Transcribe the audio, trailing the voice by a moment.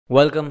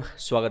Welcome,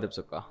 स्वागत है आप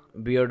सबका।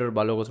 बियर्ड और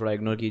बालों को थोड़ा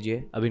इग्नोर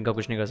कीजिए, अभी इनका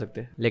कुछ नहीं कर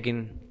सकते,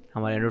 लेकिन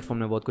हमारे एंड्रॉइड फोन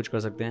में बहुत कुछ कर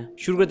सकते हैं।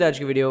 शुरू करते हैं आज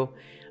की video,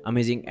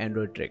 amazing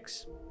Android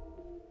tricks.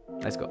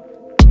 Let's go.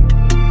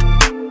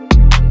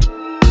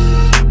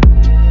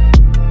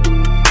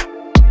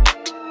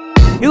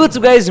 Hey what's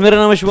up guys, मेरा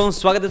नाम है शुभम,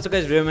 स्वागत है सबका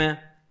इस वीडियो में।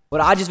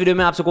 और आज इस वीडियो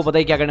में आप सबको पता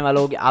ही क्या करने वाला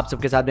हो कि आप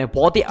सबके साथ में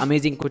बहुत ही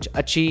अमेजिंग कुछ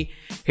अच्छी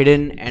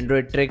हिडन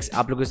एंड्रॉइड ट्रिक्स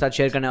आप लोगों के साथ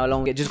शेयर करने वाला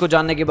हूँ, जिसको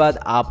जानने के बाद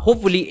आप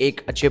होपफुली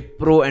एक अच्छे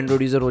प्रो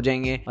एंड्रॉइड यूजर हो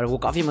जाएंगे और वो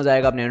काफी मजा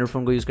आएगा अपने एंड्रॉइड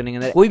फोन को यूज करने के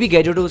अंदर। कोई भी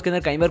गैजेट हो उसके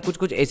अंदर कई बार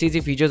कुछ ऐसी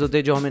फीचर्स होते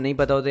हैं जो हमें नहीं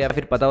पता होते या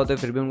फिर पता होते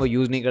फिर भी उनको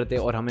यूज नहीं करते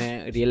और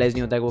हमें रियलाइज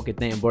नहीं होता है कि वो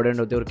कितने इंपॉर्टेंट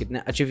होते हैं और कितने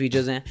अच्छे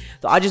फीचर्स हैं।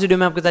 तो आज इस वीडियो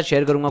में आपके साथ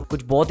शेयर करूंगा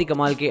कुछ बहुत ही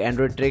कमाल के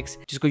एंड्रॉइड ट्रिक्स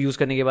जिसको यूज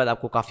करने के बाद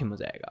आपको काफी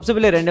मजा आएगा। सबसे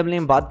पहले रैंडमली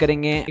हम बात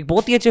करेंगे, एक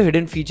बहुत ही अच्छे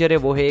हिडन फीचर है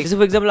वो है, जैसे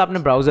फॉर एग्जाम्पल आपने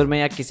ब्राउजर में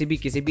या किसी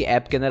भी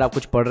ऐप के अंदर आप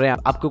कुछ पढ़ रहे हैं,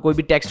 आपको कोई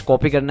भी टेक्स्ट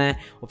कॉपी करना है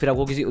और फिर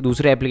आपको किसी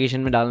दूसरे एप्लीकेशन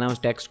में डालना है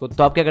उस टेक्स्ट को,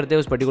 तो आप क्या करते हैं,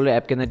 उस पर्टिकुलर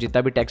ऐप के अंदर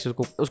जितना भी टेक्स्ट है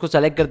उसको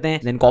सेलेक्ट करते हैं,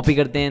 देन कॉपी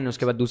करते हैं,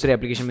 उसके बाद दूसरे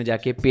एप्लीकेशन में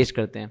जाके पेस्ट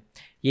करते हैं।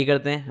 ये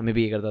करते हैं, हमें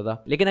भी ये करता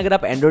था। लेकिन अगर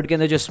आप एंड्रॉइड के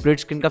अंदर जो स्प्लिट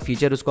स्क्रीन का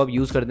फीचर उसको आप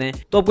यूज करते हैं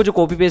तो आपको जो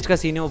कॉपी पेस्ट का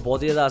सीन है वो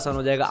बहुत ही ज्यादा आसान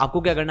हो जाएगा।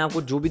 आपको क्या करना है,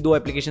 आपको जो भी दो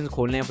एप्लीकेशन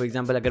खोलने हैं, फॉर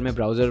एग्जांपल अगर मैं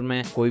ब्राउजर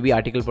में कोई भी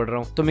आर्टिकल पढ़ रहा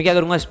हूँ तो मैं क्या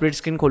करूंगा, स्प्लिट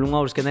स्क्रीन खोलूंगा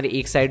और उसके अंदर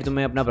एक साइड तो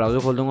मैं अपना ब्राउजर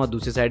खोल दूंगा और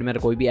दूसरी साइड में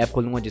कोई भी ऐप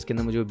खोलूंगा जिसके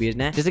अंदर मुझे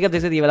भेजना है। जैसे कि आप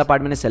देख सकते हैं ये वाला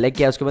पार्ट मैंने सेलेक्ट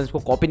किया, उसके बाद इसको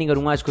कॉपी नहीं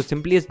करूंगा, इसको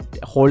सिंपली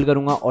होल्ड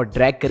करूंगा और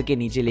ड्रैग करके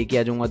नीचे लेके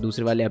आ जाऊंगा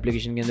दूसरे वाले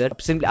एप्लीकेशन के अंदर।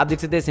 सिंपली आप देख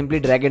सकते हैं सिंपली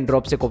ड्रैग एंड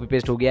ड्रॉप से कॉपी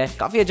पेस्ट हो गया है।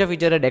 काफी अच्छा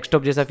फीचर है,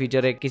 डेस्कटॉप जैसा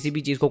फीचर है, किसी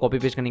भी चीज को कॉपी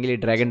पेस्ट करने के लिए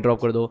ड्रैग एंड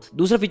ड्रॉप कर दो।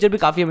 दूसरा फीचर भी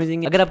काफी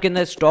अमेजिंग है। अगर आपके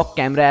अंदर स्टॉक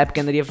कैमरा ऐप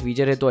के अंदर ये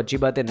फीचर है तो अच्छी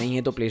बात है, नहीं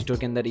है तो प्ले स्टोर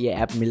के अंदर ये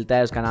ऐप मिलता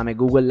है, उसका नाम है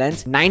गूगल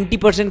लेंस।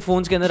 90%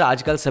 फोन्स के अंदर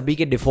आजकल सभी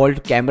के डिफॉल्ट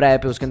कैमरा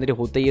ऐप है उसके अंदर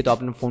होता ही है, तो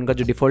अपने फोन का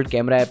जो डिफॉल्ट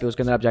कैमरा ऐप है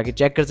उसके अंदर आप जाके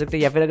चेक कर सकते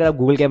हैं, या फिर अगर आप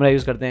गूगल कैमरा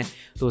यूज करते हैं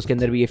तो उसके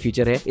अंदर भी ये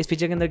फीचर है। इस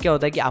फीचर के अंदर क्या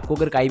होता है कि आपको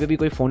अगर कहीं पे भी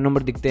कोई फोन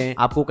नंबर दिखते हैं,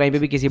 आपको कहीं पे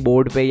भी किसी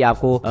बोर्ड पे या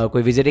आपको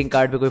कोई विजिटिंग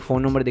कार्ड पे कोई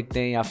फोन नंबर दिखते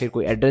हैं या फिर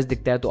कोई एड्रेस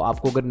दिखता है, तो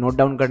आपको अगर नोट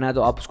डाउन करना है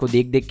तो आप उसको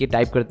देख के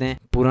टाइप करते हैं।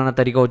 पुराना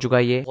तरीका हो चुका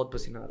है ये, बहुत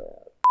पसीना आ रहा है।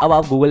 अब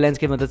आप गूगल लेंस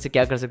की मदद से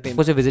क्या कर सकते हैं,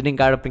 उसे विजिटिंग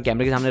कार्ड अपने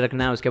कैमरे के सामने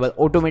रखना है, उसके बाद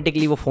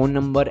ऑटोमेटिकली वो फोन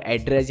नंबर,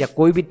 एड्रेस या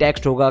कोई भी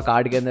टेक्स्ट होगा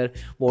कार्ड के अंदर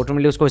वो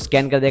ऑटोमेटिकली उसको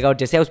स्कैन कर देगा और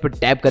जैसे आप उस पर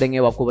टैप करेंगे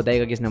वो आपको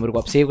बताएगा कि इस नंबर को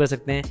आप सेव कर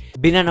सकते हैं।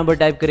 बिना नंबर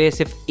टाइप करे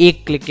सिर्फ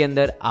एक क्लिक के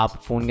अंदर आप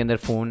फोन के अंदर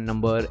फोन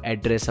नंबर,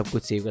 एड्रेस सब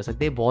कुछ सेव कर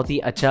सकते हैं। बहुत ही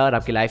अच्छा और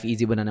आपकी लाइफ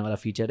ईजी बनाने वाला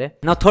फीचर है।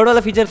 ना थर्ड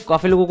वाला फीचर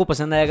काफी लोगों को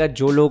पसंद आएगा,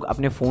 जो लोग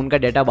अपने फोन का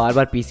डाटा बार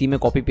बार पीसी में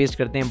कॉपी पेस्ट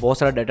करते हैं, बहुत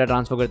सारा डाटा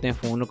ट्रांसफर करते हैं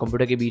फोन और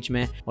कंप्यूटर के बीच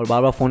में और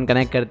बार बार फोन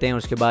कनेक्ट करते हैं।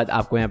 उसके बाद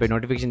आपको यहाँ पे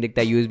नोटिफिकेशन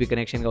दिखता है यूएसबी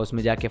कनेक्शन का,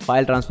 उसमें जाके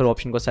फाइल ट्रांसफर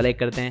ऑप्शन को सेलेक्ट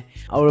करते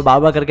हैं और बार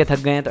बार करके थक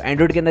गए हैं, तो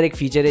एंड्रॉइड के अंदर एक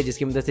फीचर है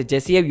जिसकी मदद से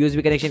जैसे ही आप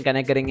यूएसबी कनेक्शन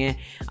कनेक्ट करेंगे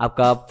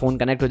आपका फोन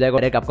कनेक्ट हो जाएगा,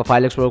 डायरेक्ट आपका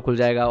फाइल एक्सप्लोरर खुल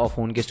जाएगा और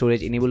फोन की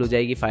स्टोरेज इनेबल हो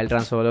जाएगी, फाइल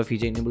ट्रांसफर वाला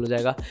फीचर इनेबल हो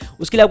जाएगा।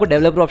 उसके लिए आपको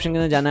डेवलपर ऑप्शन के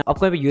अंदर जाना है,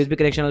 आपको यहाँ पे यूएसबी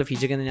कनेक्शन वाला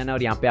फीचर के अंदर जाना है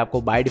और यहाँ पे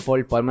आपको बाय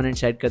डिफॉल्ट परमानेंट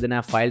सेट कर देना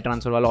है फाइल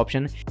ट्रांसफर वाला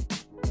ऑप्शन।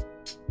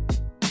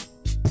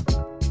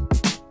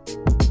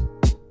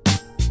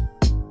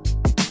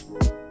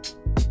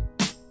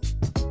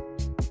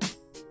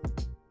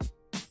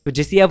 तो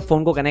जैसे ही आप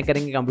फोन को कनेक्ट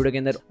करेंगे कंप्यूटर के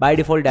अंदर बाय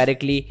डिफॉल्ट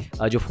डायरेक्टली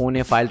जो फोन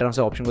है फाइल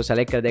ट्रांसफर ऑप्शन को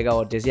सेलेक्ट कर देगा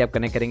और जैसे ही आप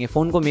कनेक्ट करेंगे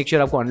फोन को मेक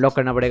श्योर आपको अनलॉक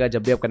करना पड़ेगा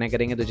जब भी आप कनेक्ट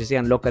करेंगे, तो जैसे ही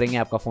अनलॉक करेंगे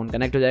आपका फोन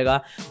कनेक्ट हो जाएगा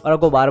और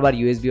आपको बार बार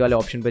यूएसबी वाले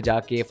ऑप्शन पे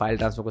जाके फाइल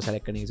ट्रांसफर को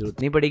सेलेक्ट करने की जरूरत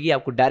नहीं पड़ेगी,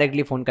 आपको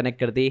डायरेक्टली फोन कनेक्ट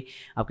करते ही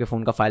आपके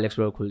फोन का फाइल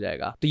एक्सप्लोरर खुल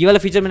जाएगा। तो ये वाला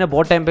फीचर मैंने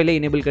बहुत टाइम पहले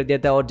इनेबल कर दिया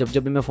था और जब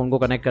भी मैं फोन को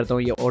कनेक्ट करता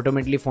हूँ ये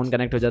ऑटोमेटिकली फोन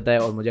कनेक्ट हो जाता है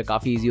और मुझे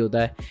काफी ईजी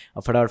होता है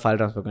फटाफट फाइल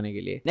ट्रांसफर करने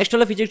के लिए। नेक्स्ट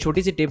वाला फीचर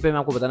छोटी सी टिप है, मैं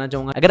आपको बताना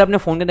चाहूंगा। अगर अपने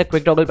फोन के अंदर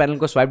क्विक टॉगल पैनल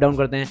को स्वाइप डाउन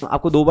करते हैं तो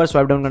आपको 2 बार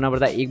स्वाइप डाउन करना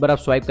पड़ता है। एक बार आप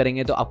स्वाइप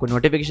करेंगे तो आपको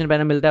नोटिफिकेशन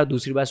पैनल मिलता है और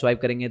दूसरी बार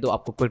स्वाइप करेंगे तो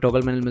आपको क्विक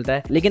टॉगल पैनल मिलता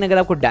है। लेकिन अगर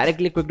आपको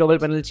डायरेक्टली क्विक टॉगल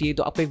पैनल चाहिए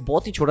तो आपको एक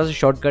बहुत ही छोटा सा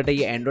शॉर्टकट है,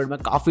 ये एंड्रॉइड में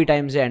काफी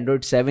टाइम से,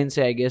 एंड्रॉइड 7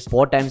 से आई गेस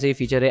बहुत टाइम से ये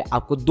फीचर है।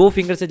 आपको 2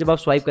 फिंगर से जब आप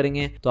स्वाइप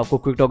करेंगे तो आपको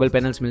क्विक टॉगल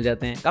पैनल्स मिल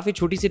जाते हैं। काफी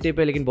छोटी सी टिप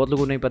है लेकिन बहुत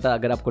लोगों को नहीं पता,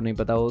 अगर आपको नहीं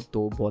पता हो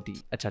तो बहुत ही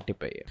अच्छा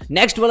टिप है ये।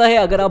 नेक्स्ट वाला है,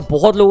 अगर आप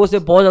बहुत लोगों से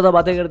बहुत ज्यादा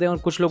बातें करते हैं और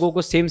कुछ लोगों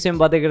को सेम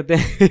बातें करते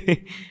हैं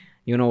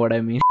you know what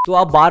I mean, तो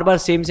आप बार बार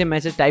सेम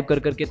मैसेज टाइप कर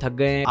करके थक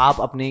गए हैं। आप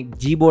अपने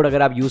कीबोर्ड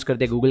अगर आप यूज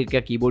करते हैं, गूगल का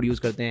कीबोर्ड यूज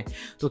करते हैं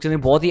तो उसके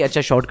अंदर बहुत ही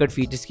अच्छा शॉर्टकट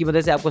फीचर जिसकी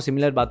वजह से आपको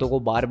सिमिलर बातों को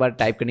बार बार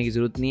टाइप करने की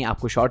जरूरत नहीं है,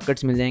 आपको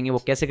शॉर्टकट्स मिल जाएंगे।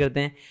 वो कैसे करते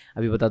हैं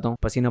अभी बताता हूँ,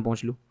 पसीना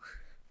पहुँच लूँ।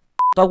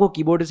 तो आपको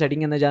कीबोर्ड सेटिंग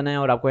के अंदर जाना है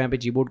और आपको यहाँ पे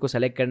कीबोर्ड को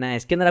सेलेक्ट करना है।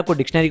 इसके अंदर आपको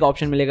डिक्शनरी का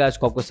ऑप्शन मिलेगा,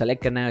 इसको आपको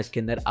सेलेक्ट करना है। इसके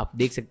अंदर आप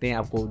देख सकते हैं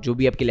आपको जो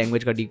भी आपकी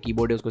लैंग्वेज का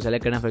कीबोर्ड है उसको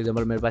सेलेक्ट करना है। फॉर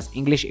एग्जांपल मेरे पास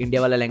इंग्लिश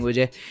इंडिया वाला लैंग्वेज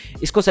है,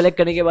 इसको सेलेक्ट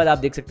करने के बाद आप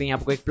देख सकते हैं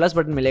आपको एक प्लस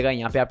बटन मिलेगा,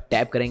 यहाँ पे आप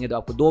टैप करेंगे तो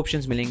आपको 2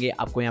 ऑप्शंस मिलेंगे।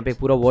 आपको यहाँ पे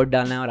पूरा वर्ड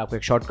डालना है और आपको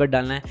एक शॉर्टकट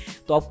डालना है।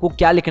 तो आपको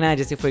क्या लिखना है,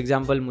 जैसे फॉर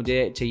एग्जाम्पल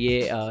मुझे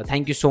चाहिए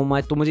थैंक यू सो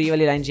मच, तो मुझे ये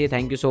वाली लाइन चाहिए,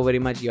 thank you so very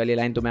much, ये वाली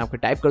लाइन तो मैं आपको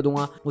टाइप कर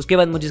दूंगा। उसके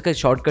बाद मुझे इसका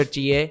शॉर्टकट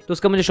चाहिए तो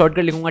उसका मुझे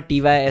शॉर्टकट लिखूंगा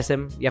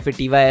TYSM या फिर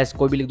TYS,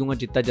 कोई भी लिख दूंगा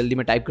जितना जल्दी मैं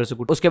टाइप कर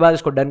सकूँ। उसके बाद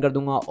इसको डन कर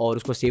दूंगा और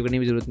उसको सेव करने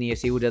की जरूरत नहीं है,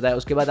 सेव हो जाता है।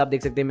 उसके बाद आप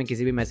देख सकते हैं मैं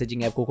किसी भी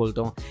मैसेजिंग ऐप को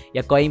खोलता हूँ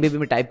या कहीं भी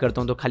मैं टाइप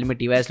करता हूँ तो खाली मैं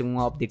TYS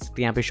लिखूंगा। आप देख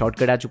सकते हैं यहाँ पे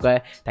शॉर्टकट आ चुका है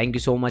थैंक यू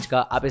सो मच का।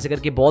 आप ऐसे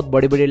करके बहुत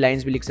बड़े बड़े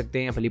लाइन्स भी लिख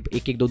सकते हैं, भले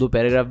 1-2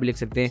 पैराग्राफ भी लिख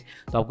सकते हैं।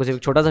 तो आपको सिर्फ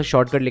एक छोटा सा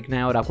शॉर्टकट लिखना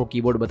है और आपको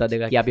कीबोर्ड बता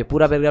देगा कि आप ये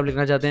पूरा पैराग्राफ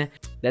लिखना चाहते हैं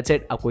दैट्स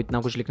इट। आपको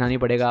इतना कुछ लिखना नहीं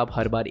पड़ेगा, आप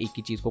हर बार एक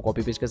ही चीज को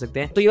कॉपी पेस्ट कर सकते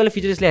हैं। तो ये वाला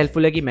फीचर इसलिए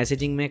हेल्पफुल है कि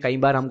मैसेजिंग में कई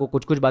बार हमको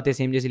कुछ कुछ बातें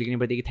सेम जैसी लिखनी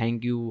पड़ती है कि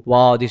थैंक यू,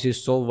 वाह दिस इज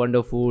सो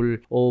वंडरफुल,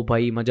 ओ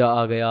भाई मजा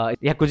आ गया,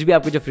 या कुछ भी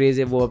आपके जो फ्रेज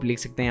है वो आप लिख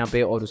सकते हैं यहाँ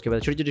पे, और उसके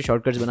बाद छोटे छोटे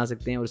शॉर्टकट्स बना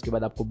सकते हैं, और उसके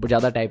बाद आपको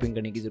ज्यादा टाइपिंग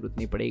करने की जरूरत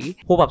नहीं पड़ेगी।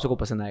 होप आप सबको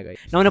पसंद आएगा।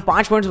 ना मैंने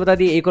 5 पॉइंट्स बता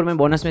दिए, एक और मैं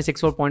बोनस में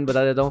 6 और पॉइंट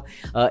बता देता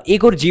हूँ।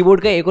 एक और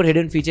जीबोर्ड का एक और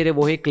हिडन फीचर है,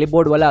 वो है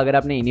क्लिपबोर्ड वाला। अगर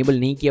आपने इनेबल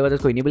नहीं किया हुआ तो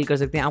उसको इनेबल कर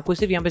सकते हैं। आपको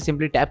सिर्फ यहाँ पे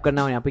सिंपली टैप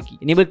करना है और यहाँ पे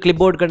इनेबल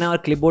क्लिपबोर्ड करना है, और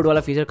क्लिपबोर्ड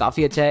वाला फीचर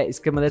काफी अच्छा है।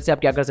 इसके मदद से आप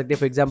क्या कर सकते हैं,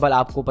 फॉर एग्जांपल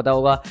आपको पता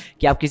होगा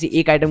कि आप किसी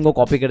एक आइटम को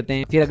कॉपी करते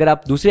हैं, फिर अगर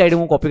आप दूसरे आइटम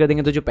को कॉपी कर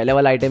देंगे तो जो पहले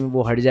वाला आइटम है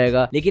वो हट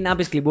जाएगा। लेकिन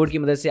आप इस क्लिपबोर्ड की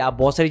मदद से आप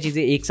बहुत सारी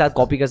चीजें एक साथ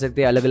कॉपी कर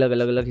सकते हैं अलग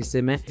अलग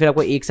हिस्से में, फिर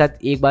आपको एक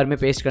साथ एक बार में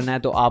पेस्ट करना है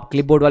तो आप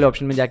क्लिपबोर्ड वाले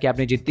ऑप्शन में जाके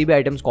आपने जितनी भी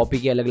आइटम्स कॉपी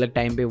किए अलग अलग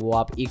टाइम पे वो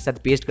आप एक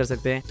साथ पेस्ट कर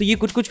सकते हैं। तो ये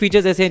कुछ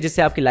फीचर्स ऐसे हैं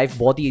जिससे आपकी लाइफ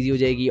बहुत ही ईजी हो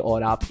जाएगी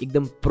और आप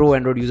एकदम प्रो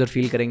एंड्रॉइड यूजर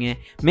फील करेंगे।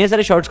 मैं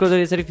सारे शॉर्टकट्स और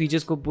ये सारे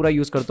फीचर्स को पूरा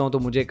यूज करता हूँ, तो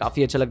मुझे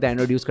काफी अच्छा लगता है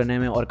एंड्रॉइड यूज करने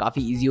में और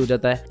काफी ईजी हो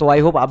जाता है। तो आई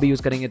होप आप भी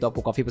यूज करेंगे तो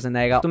आपको काफी पसंद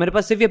आएगा। तो मेरे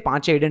पास सिर्फ ये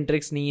 5 हिडन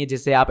ट्रिक्स नहीं है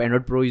जिससे आप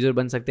एंड्रॉइड प्रो यूजर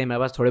बन सकते हैं, मेरे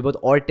पास थोड़े बहुत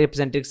और टिप्स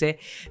एंड ट्रिक्स है।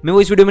 मैं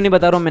वो इस वीडियो में नहीं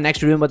बता रहा हूँ, मैं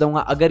नेक्स्ट वीडियो में बताऊंगा।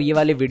 अगर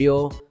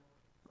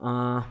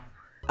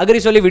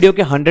इस वाली वीडियो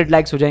के 100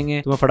 लाइक्स हो जाएंगे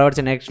तो मैं फटाफट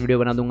से नेक्स्ट वीडियो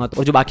बना दूंगा।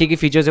 और जो बाकी की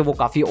फीचर्स है वो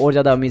काफी और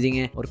ज्यादा अमेजिंग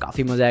है और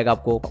काफी मजा आएगा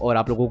आपको, और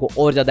आप लोगों को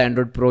और ज्यादा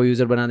एंड्रॉइड प्रो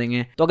यूजर बना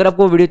देंगे। तो अगर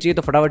आपको वीडियो चाहिए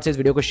तो फटाफट से इस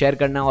वीडियो को शेयर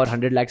करना और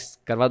 100 लाइक्स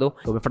करवा दो,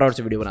 तो मैं फटाफट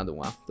से वीडियो बना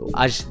दूंगा। तो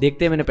आज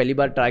देखते हैं, मैंने पहली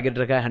बार टारगेट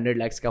रखा है 100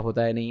 लाइक्स का,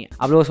 होता है नहीं।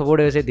 आप लोगों का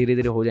सपोर्ट वैसे धीरे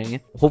धीरे हो जाएंगे।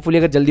 होपफुली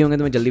अगर जल्दी होंगे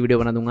तो मैं जल्दी वीडियो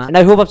बना दूंगा। एंड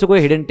आई होप आप सबको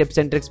हिडन टिप्स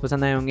एंड ट्रिक्स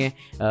पसंद आए होंगे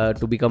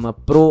to become a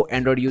pro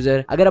Android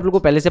user. अगर आप लोगों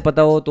को पहले से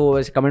पता हो तो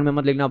कमेंट में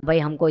मत लिखना भाई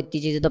हमको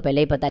इतनी चीजें तो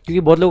पहले ही पता है, क्योंकि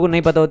बहुत लोगों को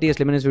नहीं पता होती है,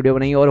 इसलिए मैंने इस वीडियो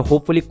बनाई। और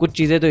होपफुली कुछ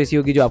चीजें तो ऐसी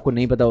होगी जो आपको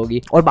नहीं पता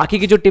होगी, और बाकी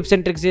की जो टिप्स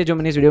एंड ट्रिक्स है जो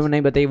मैंने इस वीडियो में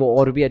नहीं बताई वो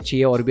और भी अच्छी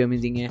है और भी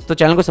अमेजिंग है। तो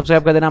चैनल को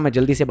सब्सक्राइब कर देना, मैं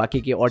जल्दी से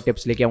बाकी की और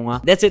टिप्स लेके आऊंगा।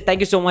 That's it, thank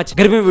you so much.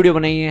 घर में वीडियो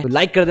बनाई है तो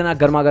लाइक कर देना,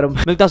 गर्मा गर्म।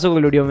 मिलता हूं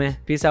वीडियो में।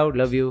 Peace out,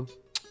 love you.